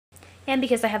And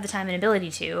because I have the time and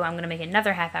ability to, I'm going to make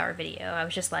another half-hour video. I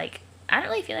was just like, I don't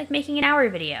really feel like making an hour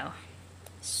video.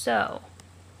 So,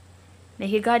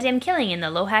 make a goddamn killing in the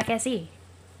Low-Hack SE.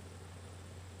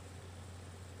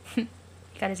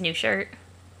 Got his new shirt.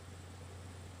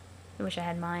 I wish I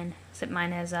had mine. Except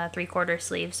mine has 3/4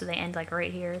 sleeves, so they end like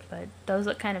right here. But those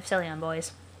look kind of silly on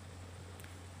boys.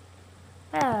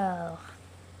 Well.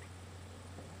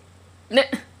 This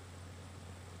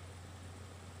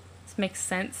makes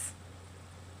sense.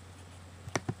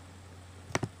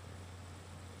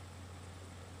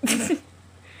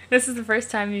 This is the first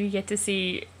time you get to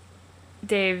see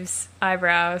Dave's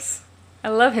eyebrows. I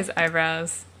love his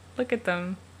eyebrows. Look at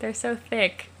them. They're so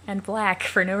thick and black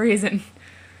for no reason.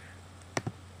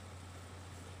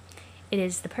 It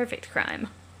is the perfect crime.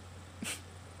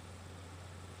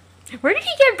 Where did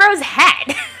he get Bro's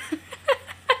hat?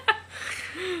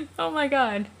 Oh my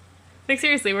god. Like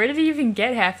seriously, where did he even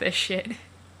get half this shit?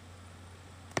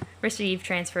 Receive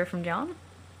transfer from John.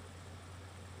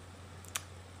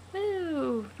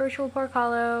 Woo! Virtual Pork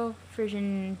Hollow,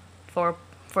 version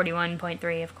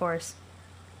 441.3, of course.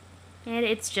 And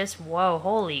it's just, whoa,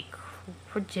 holy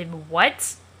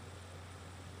what?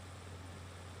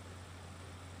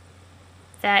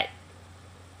 That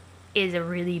is a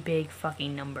really big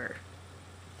fucking number.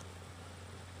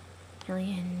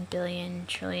 Million, billion,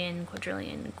 trillion,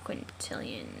 quadrillion,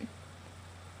 quintillion,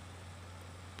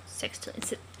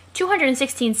 sextillion,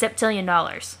 $216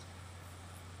 septillion.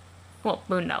 Well,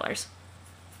 moon dollars.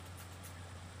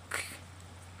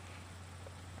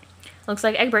 Looks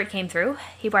like Egbert came through.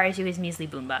 He wires you his measly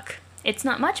boonbuck. It's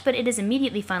not much, but it is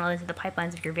immediately funneled into the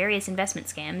pipelines of your various investment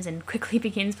scams and quickly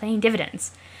begins paying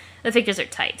dividends. The figures are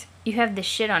tight. You have this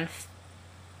shit on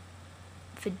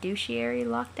fiduciary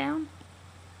lockdown?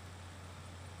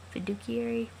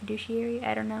 Fiduciary?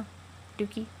 I don't know.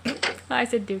 Dookie? I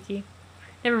said dookie.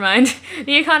 Never mind.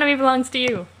 The economy belongs to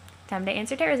you. Time to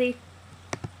answer Terzi.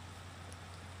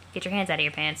 Get your hands out of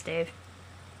your pants, Dave.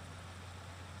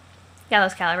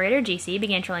 Gallows Calibrator, GC,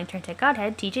 began trolling Turntech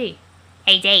Godhead, TG.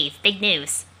 Hey Dave, big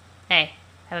news. Hey,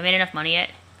 have I made enough money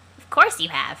yet? Of course you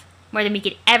have. More than we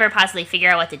could ever possibly figure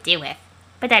out what to do with.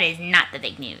 But that is not the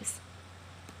big news.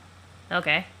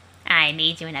 Okay. I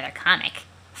made you another comic.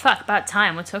 Fuck, about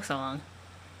time. What took so long?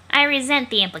 I resent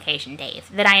the implication, Dave,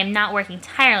 that I am not working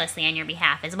tirelessly on your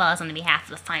behalf as well as on the behalf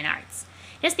of the fine arts.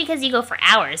 Just because you go for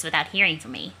hours without hearing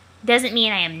from me doesn't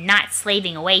mean I am not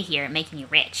slaving away here at making you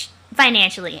rich,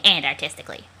 financially and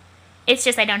artistically. It's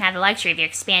just I don't have the luxury of your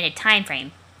expanded time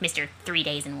frame, Mr. 3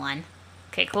 days in 1.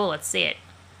 Okay, cool, let's see it.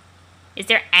 Is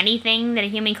there anything that a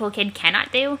human cool kid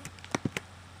cannot do?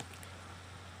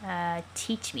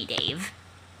 Teach me, Dave.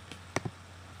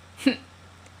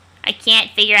 I can't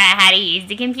figure out how to use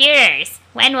the computers.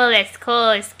 When will this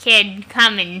coolest kid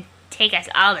come and take us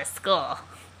all to school?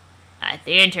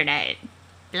 The internet.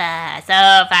 Blah,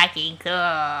 so fucking cool.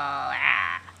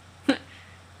 Ah.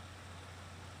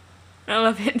 I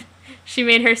love it. She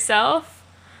made herself,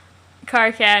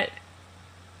 Carcat,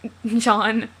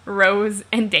 John, Rose,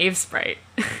 and Dave Sprite.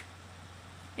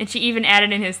 And she even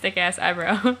added in his thick-ass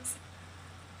eyebrows.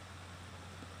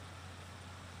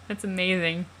 That's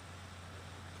amazing.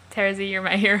 Terzi, you're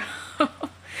my hero.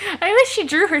 I wish she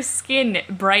drew her skin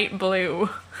bright blue.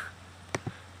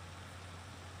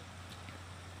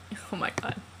 Oh my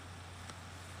god.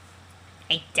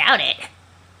 I doubt it.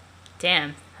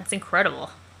 Damn, that's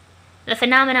incredible. The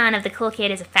phenomenon of the cool kid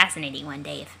is a fascinating one,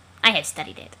 Dave. I have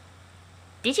studied it.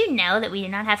 Did you know that we do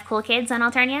not have cool kids on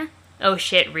Alternia? Oh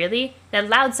shit, really? That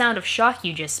loud sound of shock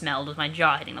you just smelled was my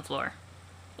jaw hitting the floor.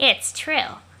 It's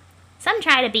true. Some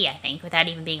try to be, I think, without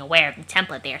even being aware of the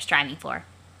template they are striving for.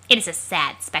 It is a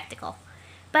sad spectacle.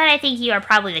 But I think you are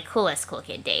probably the coolest cool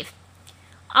kid, Dave.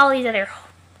 All these other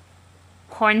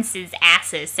hornces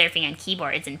asses surfing on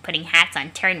keyboards and putting hats on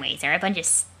turnways are a bunch of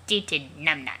stupid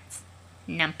numbnuts.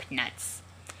 Numpnuts.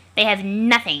 They have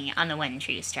nothing on the one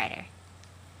true Strider.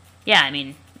 Yeah, I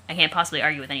mean, I can't possibly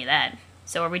argue with any of that.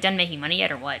 So are we done making money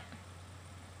yet, or what?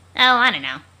 Oh, I don't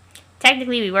know.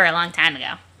 Technically, we were a long time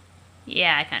ago.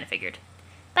 Yeah, I kind of figured.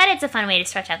 But it's a fun way to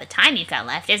stretch out the time you've got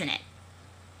left, isn't it?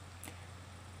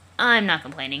 I'm not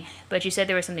complaining, but you said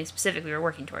there was something specific we were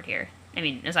working toward here. I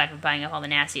mean, aside from buying up all the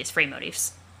nastiest frame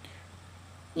motifs.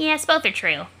 Yes, both are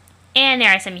true. And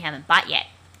there are some you haven't bought yet.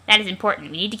 That is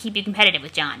important. We need to keep you competitive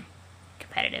with John.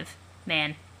 Competitive?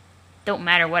 Man. Don't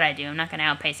matter what I do, I'm not going to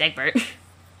outpace Egbert.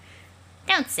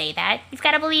 Don't say that. You've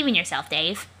got to believe in yourself,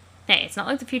 Dave. Hey, it's not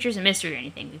like the future's a mystery or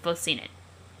anything. We've both seen it.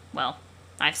 Well,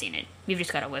 I've seen it. You've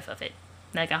just got a whiff of it.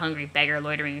 Like a hungry beggar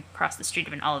loitering across the street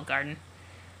of an Olive Garden.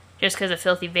 Just because a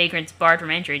filthy vagrant's barred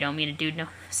from entry don't mean a dude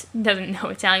doesn't know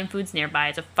Italian food's nearby.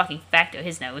 It's a fucking fact to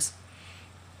his nose.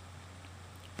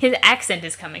 His accent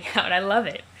is coming out. I love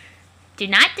it. Do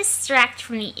not distract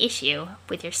from the issue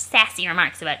with your sassy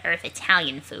remarks about Earth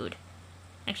Italian food.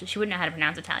 Actually, she wouldn't know how to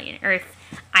pronounce Italian. Earth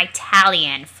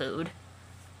Italian food.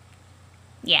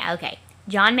 Yeah, okay.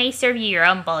 John may serve you your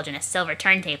own bulge in a silver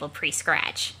turntable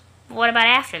pre-scratch. But what about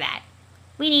after that?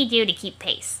 We need you to keep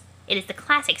pace. It is the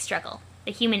classic struggle.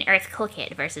 The human Earth cool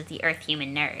kid versus the Earth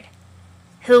human nerd.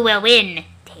 Who will win?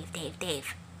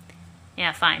 Dave.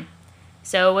 Yeah, fine.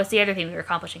 So what's the other thing we were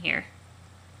accomplishing here?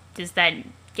 Does that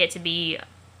get to be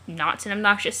not an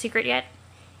obnoxious secret yet?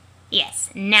 Yes,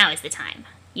 now is the time.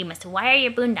 You must wire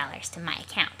your boon dollars to my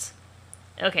account.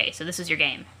 Okay, so this is your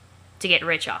game. To get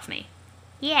rich off me.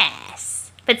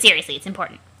 Yes. But seriously, it's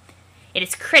important. It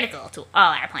is critical to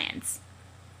all our plans.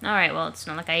 Alright, well, it's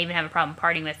not like I even have a problem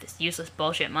parting with this useless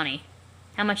bullshit money.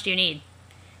 How much do you need?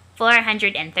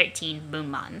 413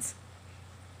 boon bonds.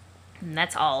 And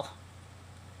that's all.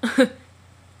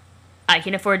 I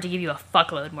can afford to give you a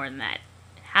fuckload more than that.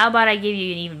 How about I give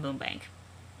you an even boon bank?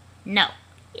 No,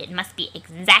 it must be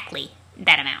exactly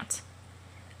that amount.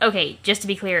 Okay, just to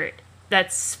be clear,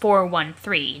 that's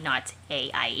 413, not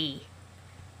AIE.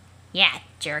 Yeah,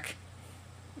 jerk.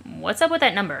 What's up with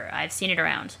that number? I've seen it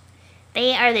around.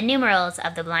 They are the numerals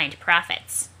of the blind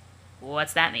prophets.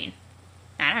 What's that mean?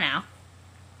 I don't know.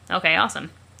 Okay,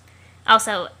 awesome.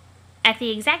 Also, at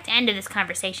the exact end of this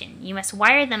conversation, you must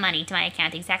wire the money to my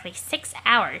account exactly 6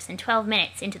 hours and 12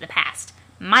 minutes into the past.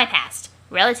 My past,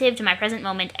 relative to my present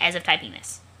moment as of typing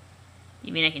this.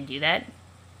 You mean I can do that?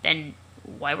 Then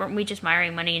why weren't we just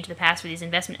wiring money into the past for these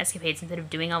investment escapades instead of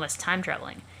doing all this time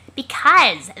traveling?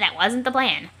 Because that wasn't the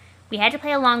plan. We had to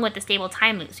play along with the stable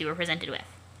time loops we were presented with.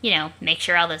 You know, make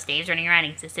sure all those Daves running around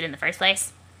existed in the first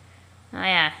place. Oh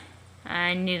yeah,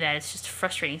 I knew that. It's just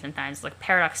frustrating sometimes. Like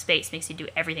Paradox Space makes you do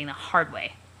everything the hard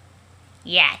way.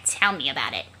 Yeah, tell me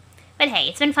about it. But hey,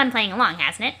 it's been fun playing along,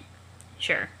 hasn't it?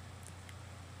 Sure.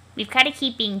 We've got to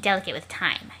keep being delicate with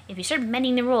time. If you start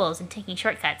bending the rules and taking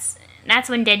shortcuts, that's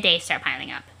when dead Daves start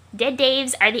piling up. Dead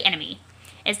Daves are the enemy.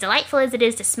 As delightful as it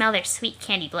is to smell their sweet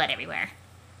candy blood everywhere.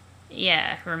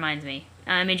 Yeah, reminds me.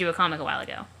 I made you a comic a while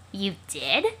ago. You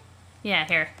did? Yeah,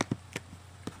 here.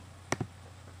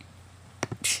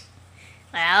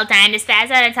 Well, time to spaz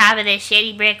out on top of this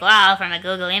shitty brick wall from a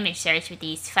Google image search with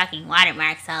these fucking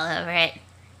watermarks all over it.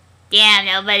 Damn,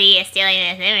 nobody is stealing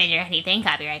this image or anything.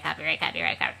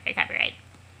 Copyright.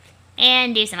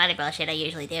 And do some other bullshit I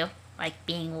usually do. Like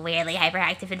being weirdly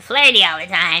hyperactive and flirty all the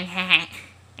time.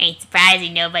 Ain't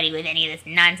surprising nobody with any of this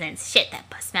nonsense shit that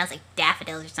smells like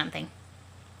daffodils or something.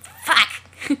 Fuck!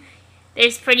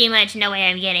 There's pretty much no way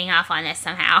I'm getting off on this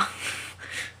somehow.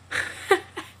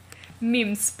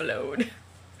 Meme-splode.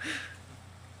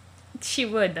 She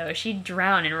would, though. She'd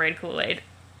drown in red Kool-Aid.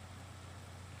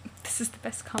 This is the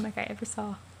best comic I ever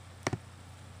saw.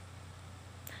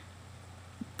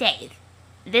 Dave,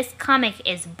 this comic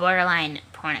is borderline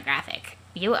pornographic.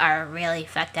 You are a really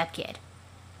fucked up kid.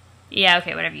 Yeah,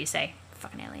 okay, whatever you say.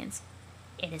 Fucking aliens.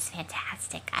 It is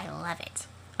fantastic. I love it.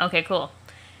 Okay, cool.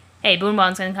 Hey, Boon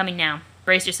Bond's coming now.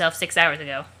 Brace yourself 6 hours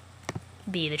ago.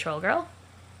 Be the troll girl.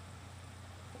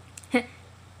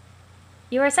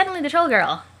 You are suddenly the troll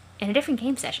girl in a different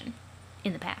game session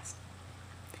in the past.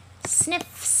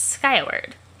 Sniff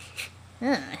skyward.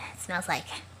 It smells like...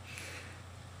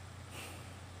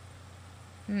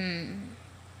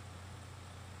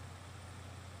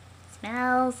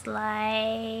 Smells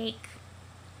like...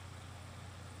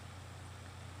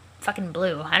 fucking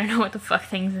blue. I don't know what the fuck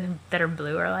things that are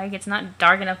blue are like. It's not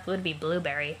dark enough blue to be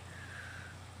blueberry.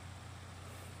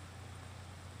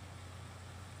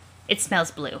 It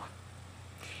smells blue.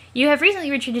 You have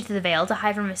recently retreated to the Vale to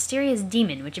hide from a mysterious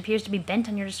demon which appears to be bent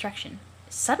on your destruction.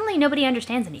 Suddenly nobody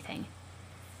understands anything.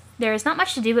 There is not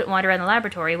much to do but wander around the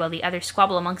laboratory while the others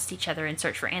squabble amongst each other and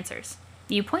search for answers.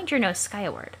 You point your nose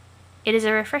skyward. It is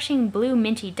a refreshing blue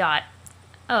minty dot.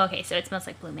 Oh, okay, so it smells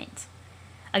like blue mint.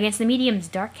 Against the medium's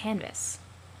dark canvas.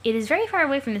 It is very far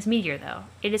away from this meteor, though.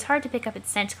 It is hard to pick up its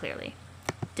scent clearly.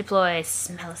 Deploy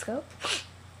smelloscope.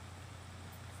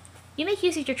 You make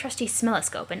use of your trusty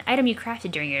smelloscope, an item you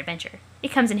crafted during your adventure.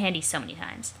 It comes in handy so many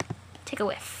times. Take a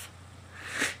whiff.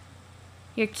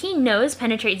 Your keen nose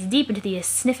penetrates deep into the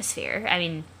insiposphere,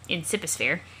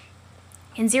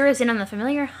 and zeroes in on the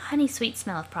familiar honey-sweet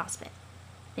smell of prospect.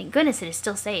 Thank goodness it is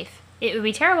still safe. It would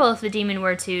be terrible if the demon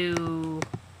were to...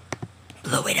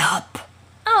 blow it up.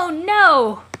 Oh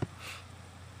no!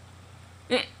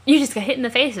 You just got hit in the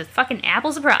face with fucking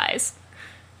apple surprise.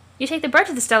 You take the brunt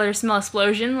of the stellar smell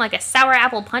explosion like a sour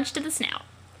apple punch to the snout.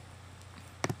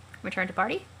 Return to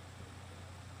party?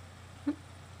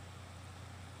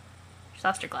 She's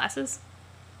lost her glasses.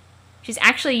 She's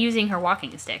actually using her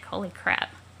walking stick. Holy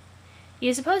crap.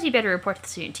 You suppose you better report to the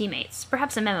student teammates.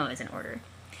 Perhaps a memo is in order.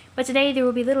 But today there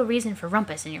will be little reason for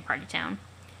rumpus in your party town.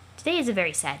 Today is a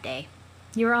very sad day.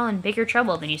 You are all in bigger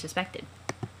trouble than you suspected.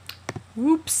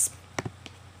 Whoops.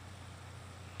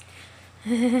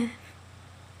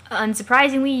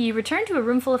 Unsurprisingly, you return to a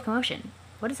room full of commotion.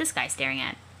 What is this guy staring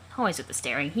at? Always with the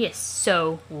staring. He is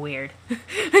so weird. Look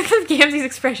at Gamzee's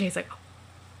expression. He's like,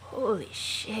 holy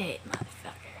shit,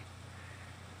 motherfucker.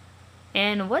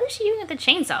 And what is she doing with the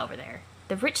chainsaw over there?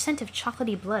 The rich scent of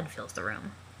chocolatey blood fills the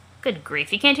room. Good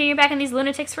grief, you can't turn your back on these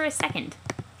lunatics for a second.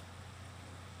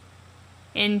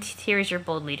 And here is your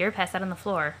bold leader, passed out on the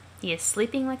floor. He is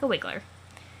sleeping like a wiggler.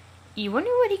 You wonder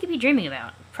what he could be dreaming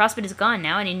about. Prospect is gone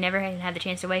now, and he never had the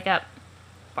chance to wake up.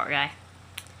 Poor guy.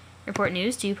 Report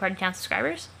news to Party Town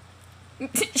subscribers.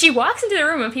 She walks into the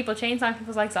room and people chainsawing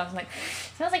people's lights off. She's like,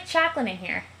 smells like chocolate in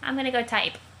here. I'm gonna go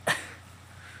type.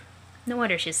 No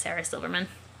wonder she's Sarah Silverman.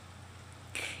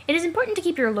 It is important to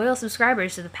keep your loyal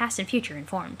subscribers to the past and future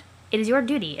informed. It is your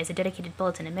duty as a dedicated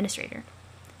bulletin administrator.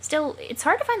 Still, it's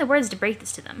hard to find the words to break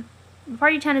this to them.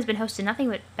 Party Town has been hosting nothing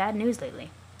but bad news lately.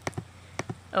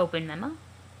 Open memo.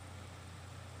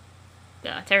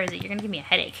 Teresa, you're gonna give me a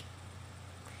headache.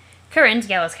 Current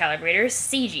Gallows Calibrators,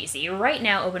 CGC, right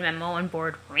now open memo on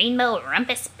board Rainbow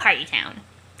Rumpus Party Town.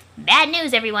 Bad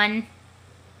news, everyone!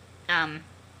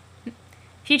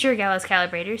 Future Gallows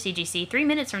Calibrator, CGC, 3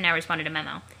 minutes from now responded to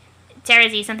memo.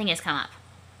 Teresa, something has come up.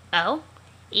 Oh?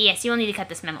 Yes, you will need to cut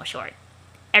this memo short.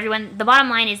 Everyone, the bottom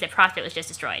line is that Prospect was just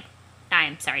destroyed.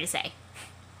 I'm sorry to say.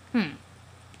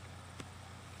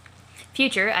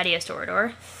 Future Adios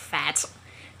Torador, Fat.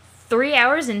 3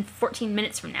 hours and 14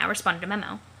 minutes from now responded to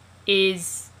memo.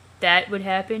 Is that what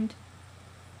happened?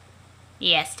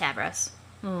 Yes, Tavros.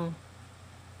 Oh.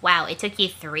 Wow, it took you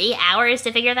 3 hours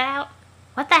to figure that out?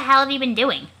 What the hell have you been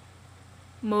doing?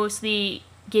 Mostly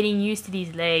getting used to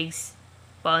these legs,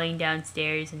 falling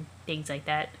downstairs and things like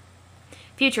that.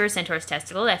 Future Centaur's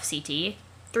Testicle, FCT,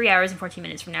 3 hours and 14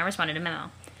 minutes from now responded to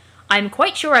memo. I'm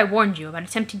quite sure I warned you about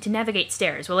attempting to navigate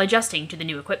stairs while adjusting to the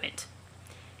new equipment.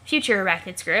 Future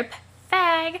Arachnid's Grip,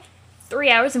 Fag, 3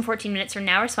 hours and 14 minutes from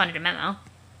now responded to memo.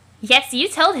 Yes, you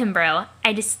told him, bro.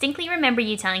 I distinctly remember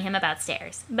you telling him about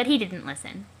stairs, but he didn't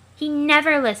listen. He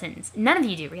never listens. None of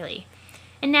you do, really.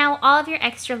 And now all of your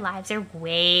extra lives are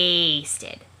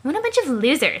wasted. What a bunch of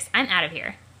losers. I'm out of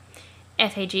here.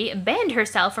 FAG banned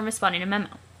herself from responding to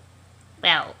memo.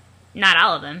 Well, not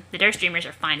all of them. The Durst Dreamers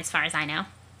are fine as far as I know.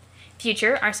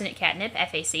 Future Arsenic Catnip,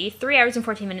 FAC, 3 hours and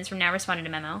 14 minutes from now responded to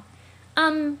memo.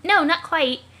 No, not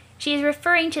quite. She is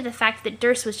referring to the fact that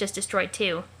Durst was just destroyed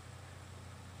too.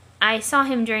 I saw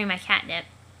him during my catnip.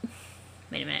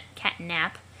 Wait a minute,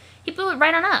 catnap. He blew it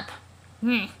right on up.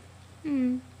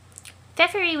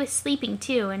 Pfeffery was sleeping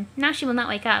too, and now she will not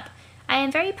wake up. I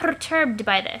am very perturbed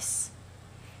by this.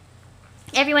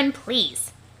 Everyone,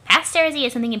 please. Past Terezi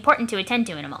has something important to attend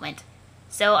to in a moment.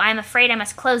 So I'm afraid I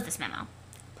must close this memo.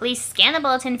 Please scan the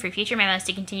bulletin for future memos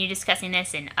to continue discussing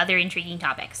this and other intriguing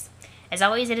topics. As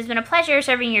always, it has been a pleasure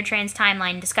serving your trans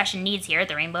timeline discussion needs here at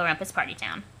the Rainbow Rumpus Party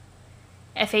Town.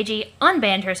 FAG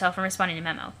unbanned herself from responding to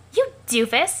memo. You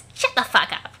doofus! Shut the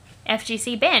fuck up!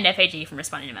 FGC banned FAG from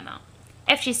responding to memo.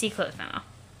 FGC closed memo.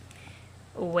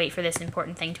 Wait for this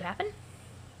important thing to happen.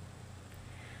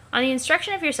 On the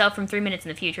instruction of yourself from 3 minutes in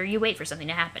the future, you wait for something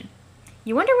to happen.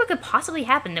 You wonder what could possibly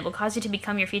happen that will cause you to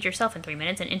become your future self in 3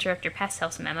 minutes and interrupt your past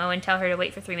self's memo and tell her to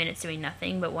wait for 3 minutes doing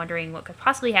nothing, but wondering what could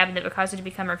possibly happen that would cause her to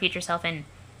become her future self and,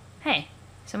 hey,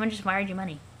 someone just wired you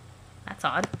money. That's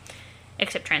odd.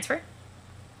 Accept transfer.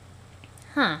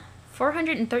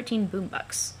 413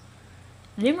 boombucks.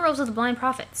 The numerals of the blind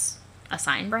prophets. A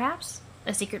sign, perhaps?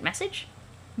 A secret message?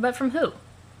 But from who?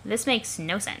 This makes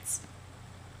no sense.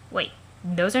 Wait,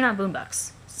 those are not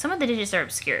boombucks. Some of the digits are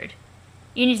obscured.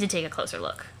 You need to take a closer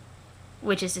look.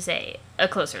 Which is to say, a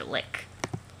closer lick.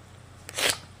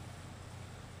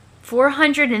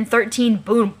 413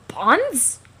 boom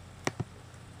bonds?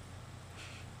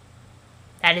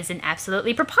 That is an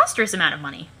absolutely preposterous amount of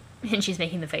money. And she's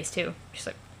making the face too. She's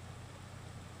like,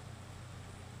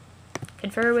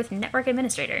 confer with network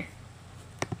administrator.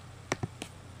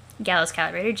 Gallows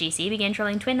Calibrator, GC, began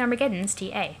trolling Twin Armageddon's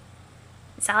TA.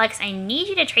 Alex, I need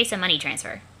you to trace a money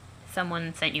transfer.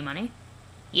 Someone sent you money?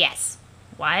 Yes.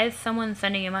 Why is someone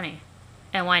sending you money?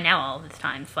 And why now all this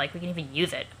time? It's like we can even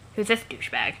use it. Who's this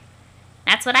douchebag?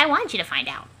 That's what I want you to find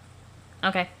out.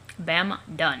 Okay. Bam.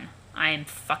 Done. I am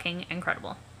fucking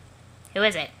incredible. Who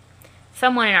is it?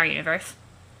 Someone in our universe.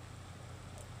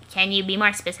 Can you be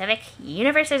more specific?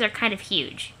 Universes are kind of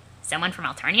huge. Someone from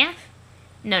Alternia?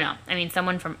 No, I mean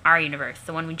someone from our universe,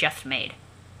 the one we just made.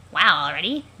 Wow,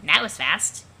 already? That was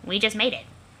fast. We just made it.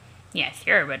 Yeah,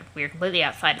 sure, but we're completely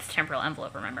outside its temporal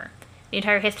envelope, remember? The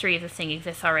entire history of this thing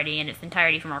exists already in its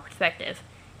entirety from our perspective.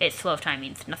 Its flow of time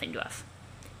means nothing to us.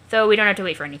 So we don't have to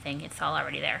wait for anything, it's all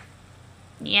already there.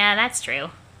 Yeah, that's true.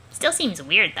 Still seems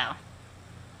weird, though.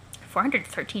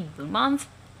 413 boon bombs?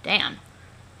 Damn.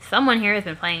 Someone here has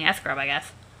been playing escrow, I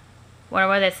guess. Wonder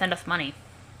why they send us money.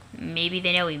 Maybe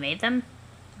they know we made them?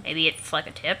 Maybe it's like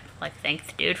a tip? Like,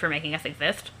 thanks, dude, for making us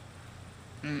exist?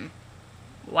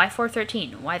 Why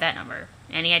 413? Why that number?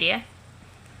 Any idea?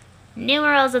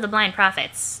 Numerals of the blind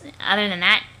prophets. Other than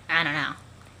that, I don't know.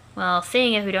 Well,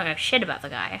 seeing as we don't know shit about the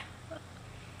guy.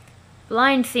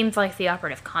 Blind seems like the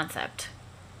operative concept.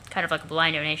 Kind of like a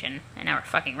blind donation, and now we're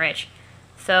fucking rich.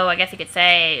 So I guess you could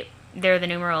say they're the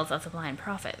numerals of the blind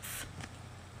prophets.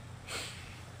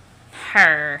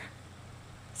 Her.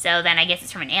 So then I guess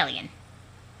it's from an alien.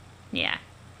 Yeah.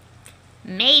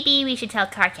 Maybe we should tell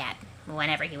Karkat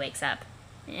whenever he wakes up.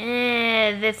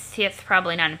 This is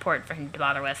probably not important for him to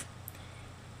bother with.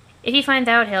 If he finds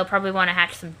out, he'll probably want to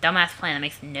hatch some dumbass plan that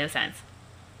makes no sense.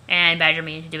 And badger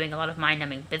me into doing a lot of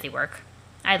mind-numbing busy work.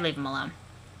 I'd leave him alone.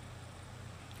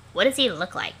 What does he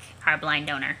look like, our blind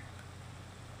donor?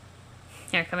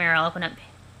 Here, come here, I'll open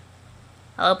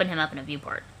him up in a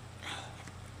viewport.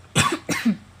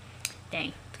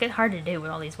 Dang, it's getting hard to do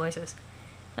with all these voices.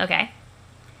 Okay.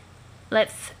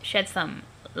 Let's shed some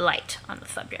light on the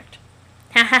subject.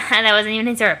 Haha, that wasn't even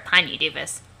a sort of pun, you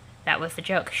doofus. That was the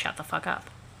joke. Shut the fuck up.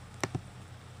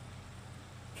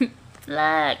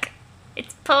 Look,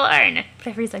 it's porn.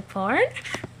 Jeffrey's like, porn?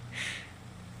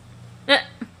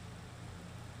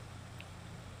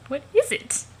 What is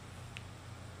it?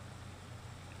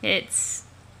 It's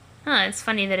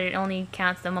funny that it only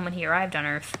counts the moment he arrived on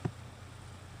Earth.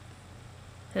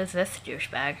 Who's this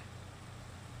douchebag?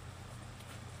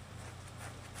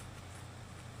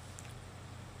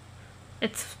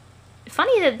 It's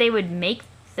funny that they would make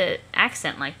the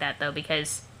accent like that, though,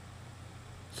 because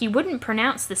he wouldn't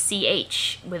pronounce the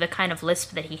CH with a kind of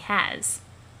lisp that he has.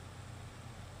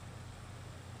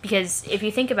 Because if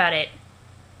you think about it,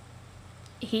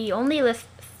 he only lisps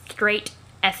straight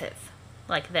S's,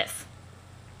 like this.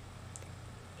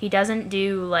 He doesn't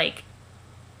do, like,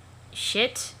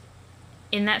 shit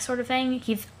in that sort of thing.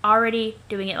 He's already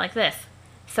doing it like this.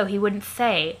 So he wouldn't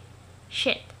say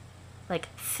shit, like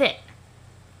sit.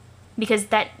 Because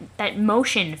that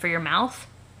motion for your mouth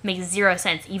makes zero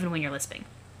sense even when you're lisping.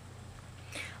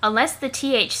 Unless the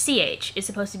THCH is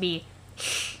supposed to be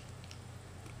sh.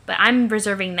 But I'm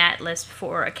reserving that lisp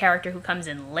for a character who comes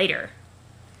in later.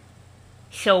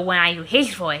 So when I do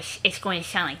his voice, it's going to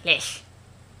sound like this.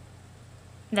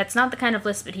 That's not the kind of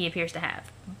lisp that he appears to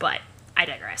have, but I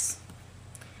digress.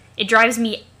 It drives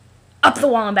me up the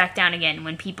wall and back down again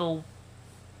when people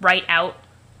write out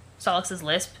Solix's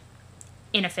lisp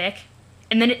in a fic,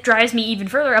 and then it drives me even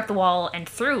further up the wall and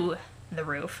through the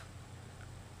roof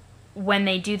when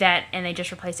they do that and they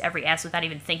just replace every S without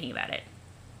even thinking about it.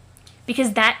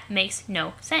 Because that makes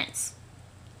no sense.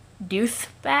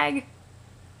 Douchebag?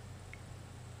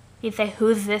 He'd say,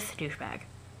 who's this douchebag?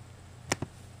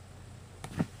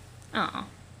 Oh.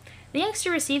 The youngster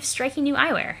receives striking new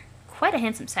eyewear. Quite a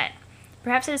handsome set.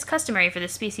 Perhaps it is customary for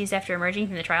this species after emerging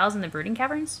from the trials in the brooding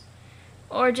caverns?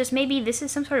 Or just maybe this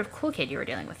is some sort of cool kid you were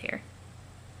dealing with here.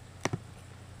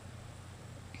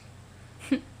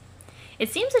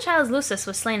 It seems the child's Lucis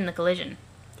was slain in the collision.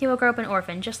 He will grow up an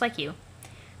orphan, just like you.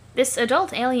 This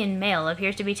adult alien male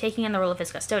appears to be taking on the role of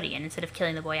his custodian instead of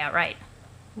killing the boy outright.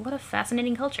 What a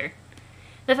fascinating culture.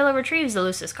 The fellow retrieves the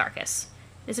Lucis carcass.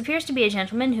 This appears to be a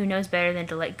gentleman who knows better than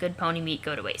to let good pony meat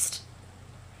go to waste.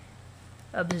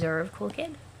 Observe, cool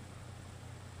kid.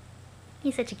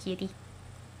 He's such a cutie.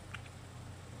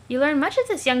 You learn much of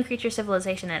this young creature's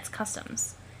civilization and its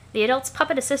customs. The adult's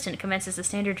puppet assistant commences the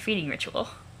standard feeding ritual.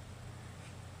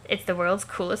 It's the world's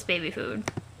coolest baby food.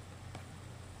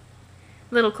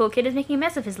 Little cool kid is making a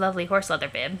mess of his lovely horse leather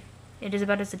bib. It is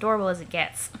about as adorable as it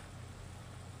gets.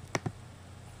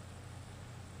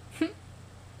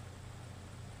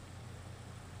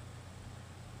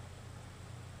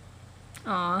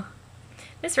 Aww.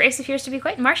 This race appears to be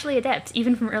quite martially adept,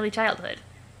 even from early childhood.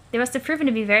 They must have proven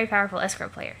to be very powerful escrow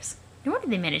players. No wonder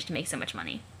they managed to make so much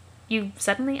money. You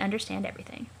suddenly understand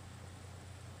everything.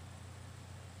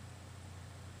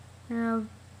 Oh,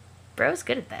 bro's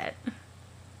good at that.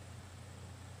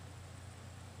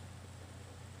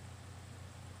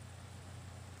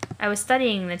 I was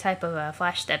studying the type of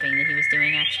flash stepping that he was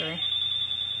doing, actually.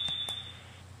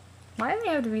 Why do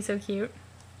they have to be so cute?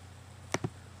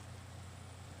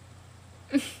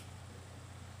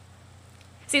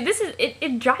 See,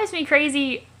 it drives me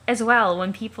crazy as well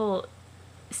when people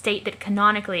state that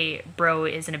canonically Bro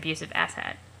is an abusive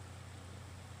asshat.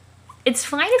 It's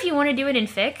fine if you want to do it in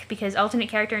fic, because alternate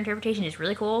character interpretation is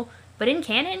really cool, but in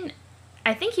canon,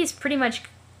 I think he's pretty much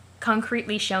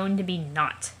concretely shown to be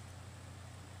not,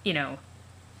 you know,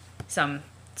 some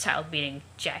child-beating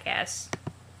jackass.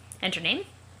 Enter name?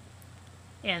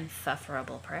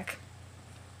 Insufferable prick.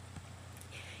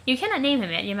 You cannot name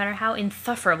him yet, no matter how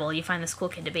insufferable you find this cool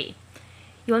kid to be.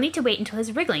 You will need to wait until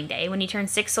his wriggling day when he turns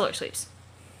 6 solar sweeps.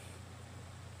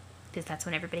 Because that's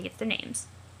when everybody gets their names.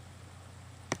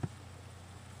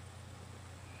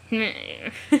 Mr.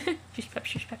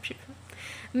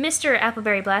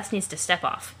 Appleberry Blast needs to step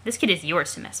off. This kid is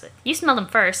yours to mess with. You smelled him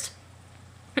first.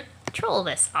 Troll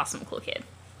this awesome cool kid.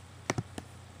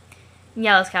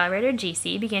 Yellow's Calibrator,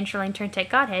 GC, began trolling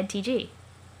Turntech Godhead, TG.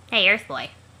 Hey, Earth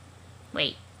Boy.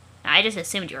 Wait, I just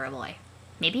assumed you were a boy.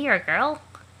 Maybe you're a girl?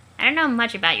 I don't know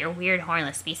much about your weird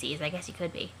hornless species. I guess you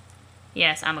could be.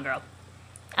 Yes, I'm a girl.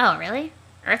 Oh, really?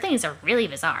 Earthlings are really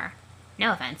bizarre.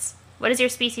 No offense. What is your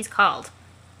species called?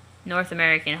 North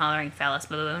American hollering phallus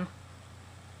baboon.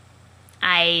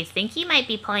 I think you might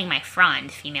be pulling my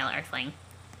frond, female Earthling.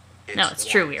 No, it's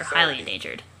true. We are highly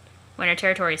endangered. When our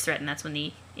territory is threatened, that's when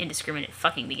the indiscriminate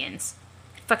fucking begins.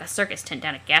 Fuck a circus tent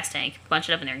down a gas tank, bunch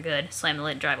it up in there good, slam the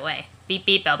lid and drive away. Beep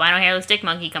beep, albino hairless dick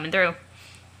monkey coming through.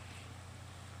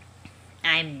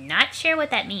 I'm not sure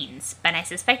what that means, but I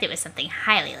suspect it was something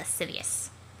highly lascivious.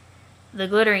 The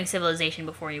glittering civilization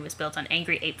before you was built on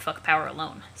angry ape fuck power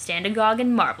alone. Stand agog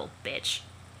and marble, bitch.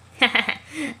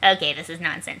 Okay, this is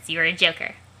nonsense. You're a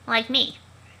joker. Like me.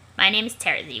 My name is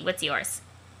Terzi. What's yours?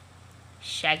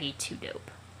 Shaggy Too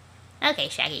Dope. Okay,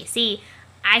 Shaggy. See,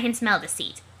 I can smell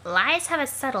deceit. Lies have a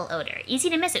subtle odor, easy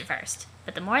to miss at first,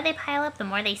 but the more they pile up, the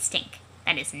more they stink.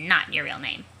 That is not your real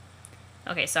name.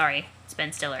 Okay, sorry. It's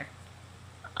Ben Stiller.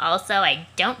 Also, I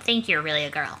don't think you're really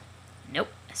a girl. Nope.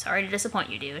 Sorry to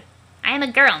disappoint you, dude. I am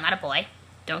a girl, not a boy.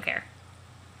 Don't care.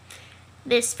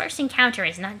 This first encounter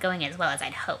is not going as well as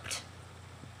I'd hoped.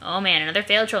 Oh man, another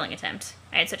failed trolling attempt.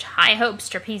 I had such high hopes,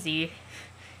 Trapeze.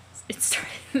 It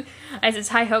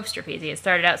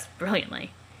started out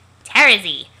brilliantly.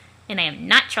 Terzi! And I am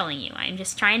not trolling you. I am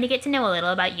just trying to get to know a little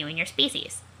about you and your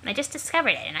species. I just discovered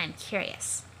it, and I'm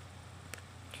curious.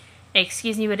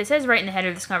 Excuse me, but it says right in the header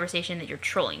of this conversation that you're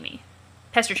trolling me.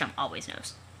 Pesterchum always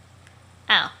knows.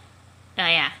 Oh. Oh,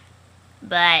 yeah.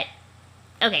 But,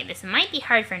 okay, this might be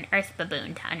hard for an earth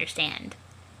baboon to understand.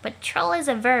 But troll is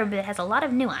a verb that has a lot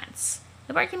of nuance.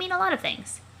 The word can mean a lot of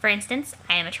things. For instance,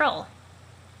 I am a troll.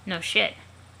 No shit.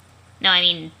 No, I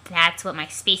mean, that's what my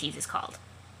species is called.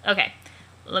 Okay,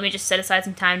 let me just set aside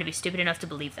some time to be stupid enough to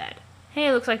believe that.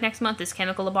 Hey, looks like next month is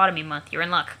chemical lobotomy month. You're in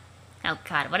luck. Oh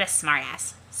god, what a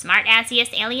smartass.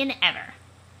 Smart-assiest alien ever.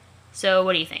 So,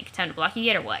 what do you think? Time to block you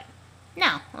yet or what?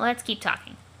 No, well, let's keep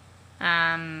talking.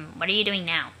 What are you doing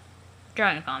now?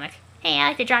 Drawing a comic. Hey, I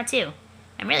like to draw too.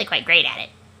 I'm really quite great at it.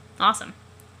 Awesome.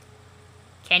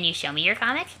 Can you show me your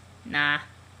comic? Nah.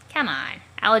 Come on.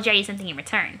 I'll draw you something in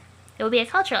return. It will be a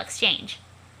cultural exchange.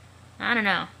 I don't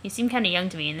know. You seem kind of young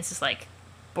to me, and this is like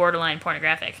borderline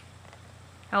pornographic.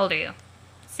 How old are you?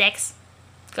 6.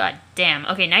 God damn.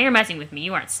 Okay, now you're messing with me.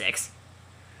 You aren't 6.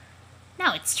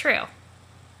 No, it's true.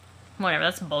 Whatever,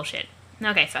 that's bullshit.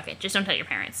 Okay, fuck it. Just don't tell your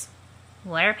parents.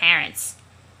 What are parents?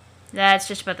 That's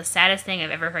just about the saddest thing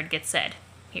I've ever heard get said.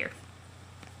 Here.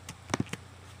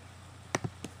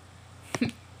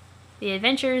 The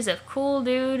Adventures of Cool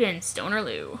Dude and Stoner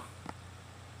Lou.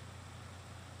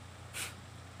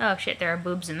 Oh shit, there are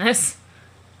boobs in this.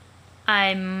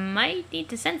 I might need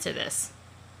to censor this.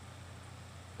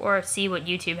 Or see what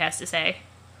YouTube has to say.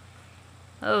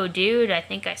 Oh dude, I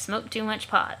think I smoked too much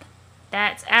pot.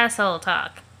 That's asshole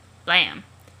talk. Blam.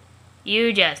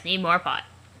 You just need more pot.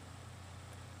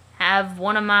 Have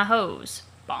one of my hoes.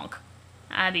 Bonk.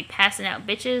 I be passing out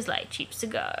bitches like cheap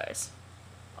cigars.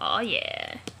 Oh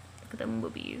yeah. Look at them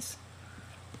boobies.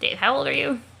 Dave, how old are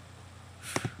you?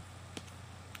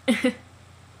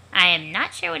 I am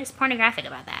not sure what is pornographic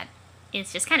about that.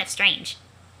 It's just kind of strange.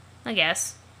 I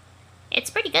guess. It's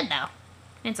pretty good, though.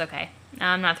 It's okay.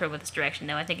 I'm not thrilled with this direction,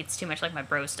 though. I think it's too much like my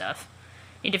bro stuff.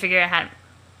 Need to figure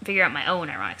out my own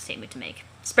ironic statement to make.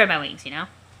 Spread my wings, you know?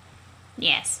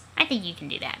 Yes, I think you can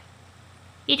do that.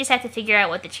 You just have to figure out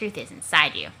what the truth is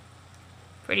inside you.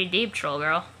 Pretty deep, troll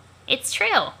girl. It's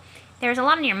true. There's a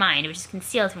lot in your mind which is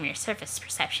concealed from your surface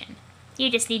perception. You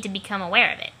just need to become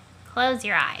aware of it. Close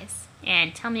your eyes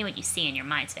and tell me what you see in your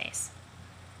mind space.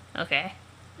 Okay.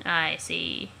 I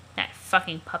see that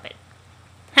fucking puppet.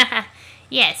 Haha.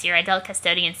 Yes, your adult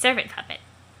custodian servant puppet.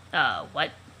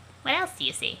 What? What else do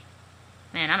you see?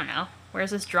 Man, I don't know.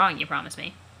 Where's this drawing you promised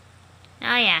me?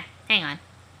 Oh yeah, hang on.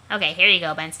 Okay, here you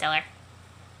go, Ben Stiller.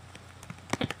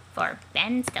 For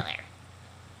Ben Stiller.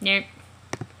 Nope.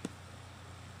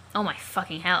 Oh my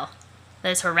fucking hell.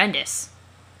 That is horrendous.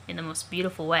 In the most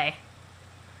beautiful way.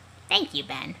 Thank you,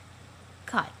 Ben.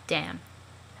 God damn.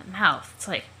 That mouth. It's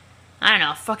like, I don't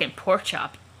know, a fucking pork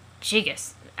chop.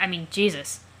 Jesus.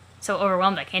 So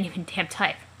overwhelmed I can't even damn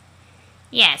type.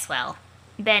 Yes, well,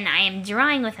 Ben, I am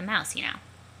drawing with a mouse, you know.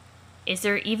 Is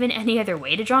there even any other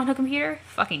way to draw on a computer?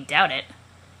 Fucking doubt it.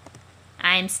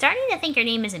 I'm starting to think your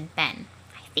name isn't Ben.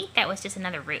 I think that was just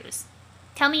another ruse.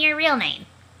 Tell me your real name.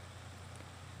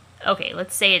 Okay,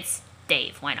 let's say it's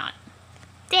Dave. Why not?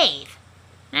 Dave.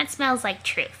 That smells like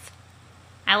truth.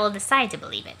 I will decide to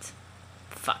believe it.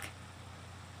 Fuck.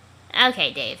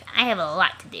 Okay, Dave, I have a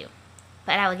lot to do,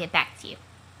 but I will get back to you.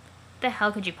 What the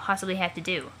hell could you possibly have to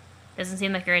do? Doesn't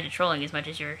seem like you're into trolling as much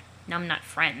as your numbnut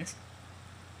friends.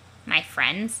 My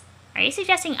friends? Are you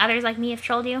suggesting others like me have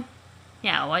trolled you?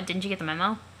 Yeah, what? Didn't you get the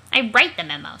memo? I write the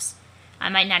memos. I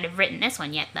might not have written this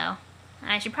one yet, though.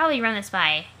 I should probably run this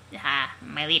by,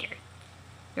 my leader.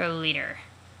 Your leader.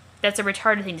 That's a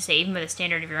retarded thing to say, even by the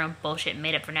standard of your own bullshit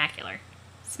made-up vernacular.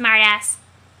 Smartass.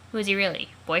 Who is he really?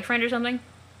 Boyfriend or something?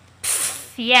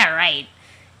 Pfft, yeah, right.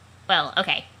 Well,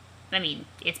 okay. I mean,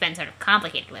 it's been sort of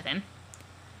complicated with him.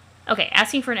 Okay,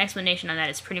 asking for an explanation on that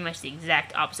is pretty much the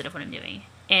exact opposite of what I'm doing.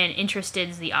 And interested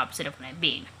is the opposite of what I'm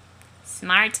being.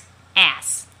 Smart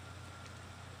ass.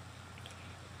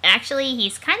 Actually,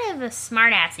 he's kind of a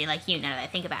smart-assy like you now that I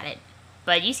think about it.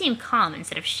 But you seem calm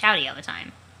instead of shouty all the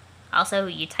time. Also,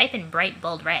 you type in bright,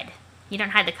 bold red. You don't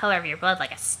hide the color of your blood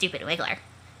like a stupid wiggler.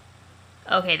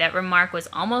 Okay, that remark was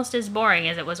almost as boring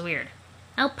as it was weird.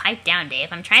 Oh, pipe down, Dave.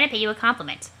 I'm trying to pay you a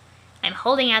compliment. I'm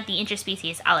holding out the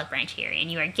interspecies olive branch here,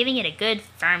 and you are giving it a good,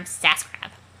 firm sass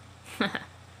grab.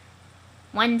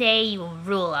 One day you will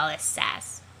rule all this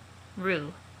sass.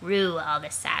 Rue all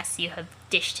this sass you have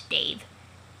dished, Dave.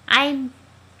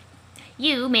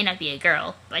 You may not be a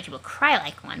girl, but you will cry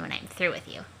like one when I'm through with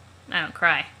you. I don't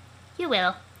cry. You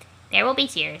will. There will be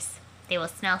tears. They will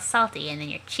smell salty, and then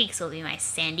your cheeks will be my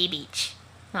sandy beach.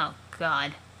 Oh,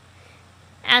 God.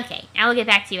 Okay, I will get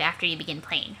back to you after you begin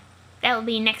playing. That will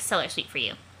be next Solar Sweep for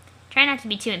you. Try not to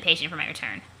be too impatient for my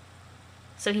return.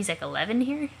 So he's like 11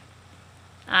 here?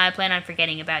 I plan on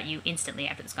forgetting about you instantly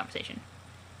after this conversation.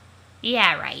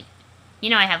 Yeah, right. You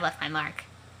know I have left my mark.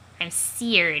 I'm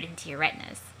seared into your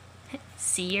retinas.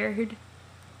 Seared?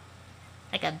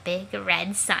 Like a big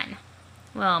red sun.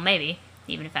 Well, maybe.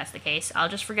 Even if that's the case, I'll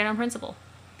just forget on principle.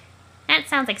 That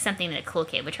sounds like something that a cool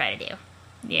kid would try to do.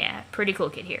 Yeah, pretty cool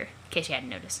kid here, in case you hadn't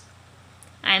noticed.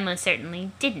 I most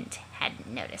certainly hadn't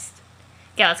noticed.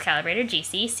 Gallus Calibrator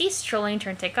GC, cease trolling,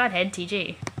 turn to Godhead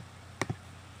TG.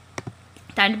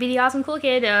 Time to be the awesome cool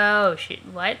kid. Oh, shit,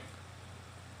 what?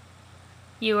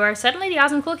 You are suddenly the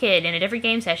awesome cool kid in a different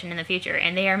game session in the future,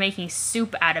 and they are making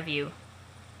soup out of you.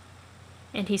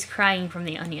 And he's crying from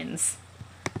the onions.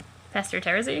 Pastor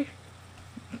Terzi?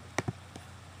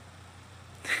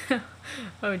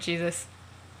 Oh, Jesus.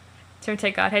 Turn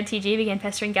to Godhead TG began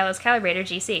pestering Gallows Calibrator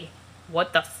GC.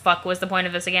 What the fuck was the point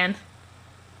of this again?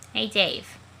 Hey,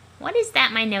 Dave. What is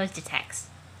that my nose detects?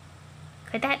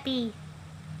 Could that be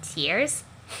tears?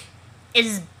 This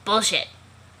is bullshit.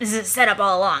 This is a setup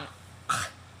all along. Ugh.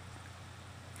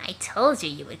 I told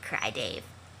you would cry, Dave.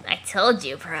 I told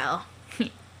you, bro.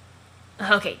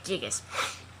 Okay, Jigus.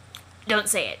 Don't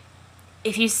say it.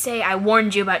 If you say I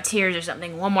warned you about tears or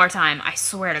something one more time, I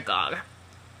swear to God.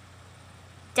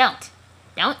 Don't.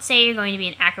 Don't say you're going to be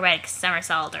an acrobatic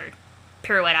somersault or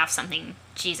pirouette off something.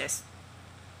 Jesus.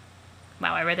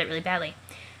 Wow, I read that really badly.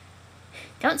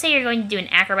 Don't say you're going to do an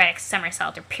acrobatic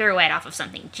somersault or pirouette off of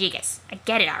something. Jigus. I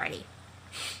get it already.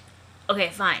 Okay,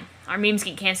 fine. Our memes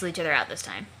can cancel each other out this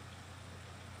time.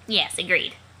 Yes,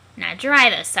 agreed. Now dry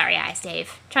those sorry eyes,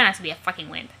 Dave. Try not to be a fucking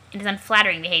wimp. It is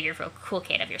unflattering behavior for a cool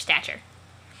kid of your stature.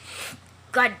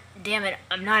 God damn it,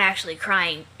 I'm not actually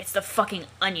crying. It's the fucking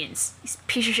onions. These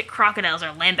piece of shit crocodiles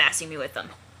are lambasting me with them.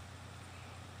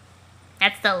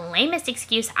 That's the lamest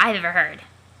excuse I've ever heard.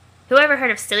 Who ever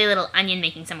heard of silly little onion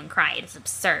making someone cry? It is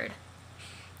absurd.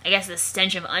 I guess the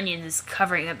stench of onions is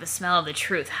covering up the smell of the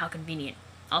truth. How convenient.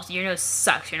 Also, your nose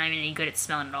sucks. You're not even any good at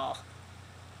smelling at all.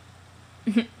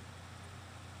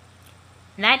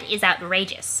 That is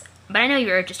outrageous. But I know you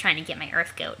were just trying to get my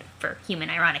earth goat for human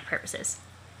ironic purposes.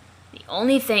 The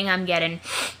only thing I'm getting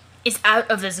is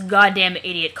out of this goddamn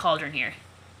idiot cauldron here.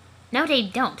 No,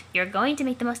 Dave, don't. You're going to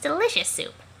make the most delicious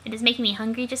soup. It is making me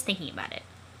hungry just thinking about it.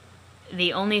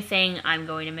 The only thing I'm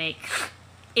going to make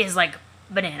is like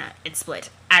banana and split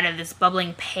out of this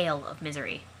bubbling pail of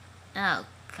misery. Oh,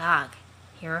 gog.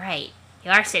 You're right.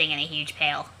 You are sitting in a huge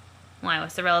pail. Why,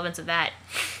 what's the relevance of that?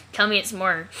 Tell me it's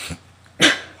more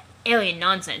alien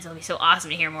nonsense. It'll be so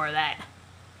awesome to hear more of that.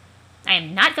 I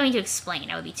am not going to explain.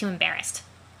 I would be too embarrassed.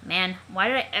 Man, why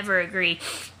did I ever agree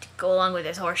to go along with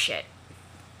this horse shit?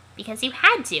 Because you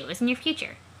had to. It was in your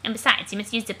future. And besides, you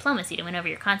must use diplomacy to win over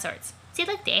your consorts. See,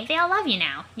 look, Dave, they all love you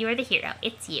now. You are the hero.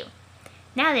 It's you.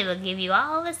 Now they will give you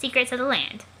all the secrets of the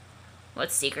land.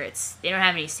 What secrets? They don't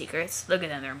have any secrets. Look at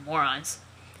them, they're morons.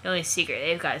 The only secret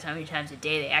they've got is how many times a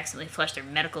day they accidentally flush their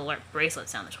medical alert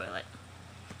bracelets down the toilet.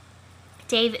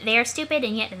 Dave, they are stupid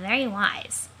and yet very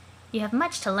wise. You have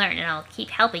much to learn, and I'll keep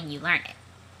helping you learn it.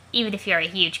 Even if you're a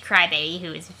huge crybaby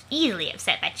who is easily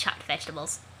upset by chopped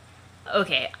vegetables.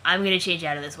 Okay, I'm gonna change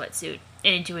out of this wetsuit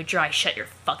and into a dry shut your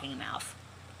fucking mouth.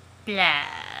 Blah.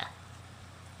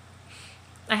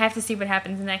 I have to see what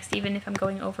happens next, even if I'm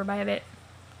going over by a bit.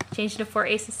 Change to 4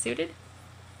 aces suited.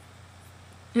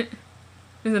 There's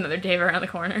another Dave around the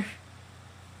corner.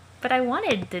 But I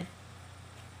wanted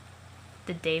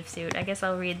the Dave suit. I guess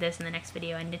I'll read this in the next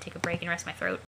video. I need to take a break and rest my throat.